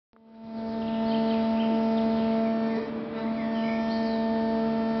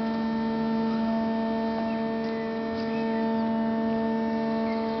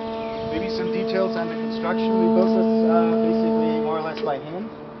materials and the construction. We built this basically more or less by hand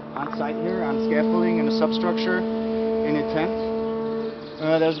on site here on scaffolding and a substructure in a tent.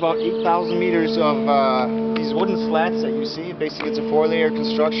 There's about 8,000 meters of these wooden slats that you see. Basically it's a 4-layer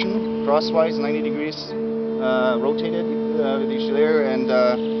construction, crosswise 90 degrees, rotated with each layer and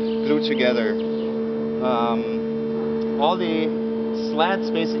glued together. All the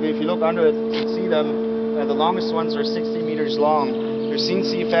slats, basically, if you look under it, you can see them. The longest ones are 60 meters long. They're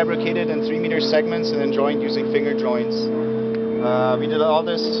CNC fabricated in 3-meter segments and then joined using finger joints. We did all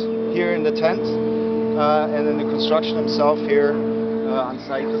this here in the tent, and then the construction itself here on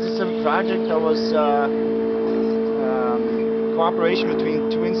site. This is a project that was cooperation between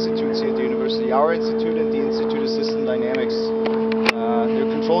 2 institutes here at the university, our institute and the Institute of System Dynamics. They're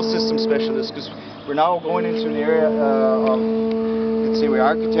control system specialists, because we're now going into an area of, let's say, where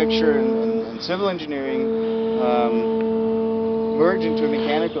architecture and civil engineering merge into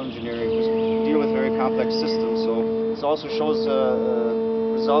mechanical engineering, because we deal with very complex systems. So this also shows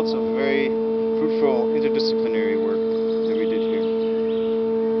results of very fruitful interdisciplinary work that we did here.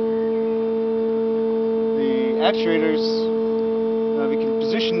 The actuators, we can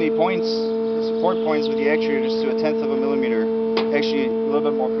position the points, the support points with the actuators to 1/10 of a millimeter. Actually, a little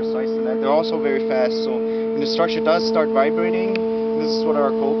bit more precise than that. They're also very fast. So when the structure does start vibrating, this is what our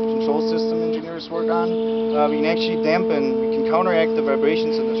control system engineers work on, we can actually dampen, we can counteract the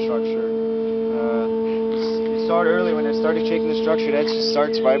vibrations in the structure. You saw it earlier when I started shaking the structure, it actually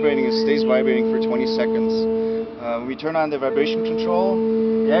starts vibrating and stays vibrating for 20 seconds. When we turn on the vibration control,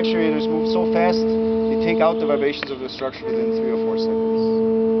 the actuators move so fast, they take out the vibrations of the structure within 3 or 4 seconds.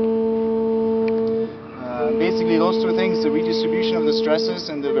 Basically those two things, the redistribution of the stresses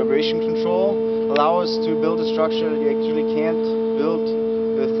and the vibration control, allow us to build a structure that you actually can't build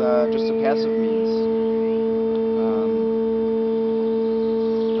with just a passive means.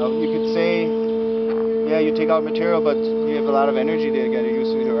 You could say, yeah, you take out material, but you have a lot of energy that you got to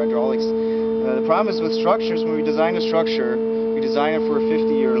use with your hydraulics. The problem is with structures, when we design a structure, we design it for a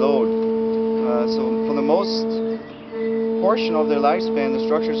 50-year load. So for the most portion of their lifespan, the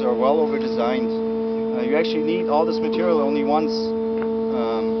structures are well over-designed. You actually need all this material only once.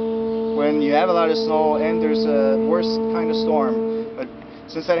 When you have a lot of snow and there's a worst kind of storm, but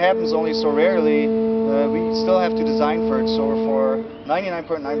since that happens only so rarely, we still have to design for it. So for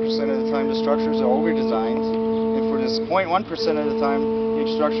 99.9% of the time, the structures are over-designed, and for this 0.1% of the time, the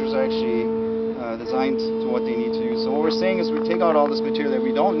structures are actually designed to what they need to use. So what we're saying is we take out all this material that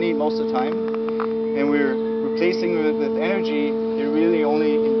we don't need most of the time, and we're replacing it with energy that really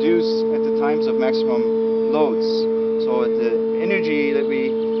only induce at the times of maximum loads. So the energy that we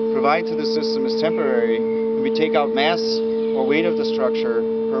provide to the system is temporary, and we take out mass or weight of the structure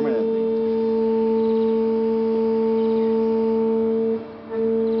permanently.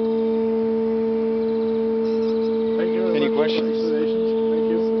 Thank you. Any questions? Thank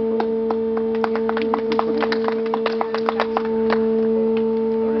you.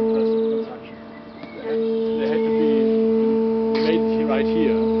 Very impressive construction. They had to be made right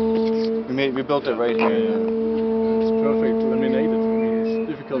here. We built it right here. Yeah. It's perfect, laminated. I mean,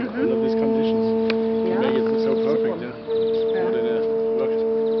 it's difficult under these conditions to make it so perfect. Yeah. Not in a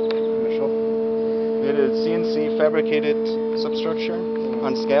shop. We had a CNC fabricated substructure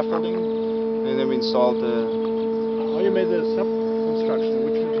on scaffolding, and then we installed the. How you made the sub construction?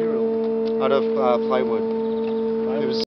 Which material? Out of plywood. Plywood. It was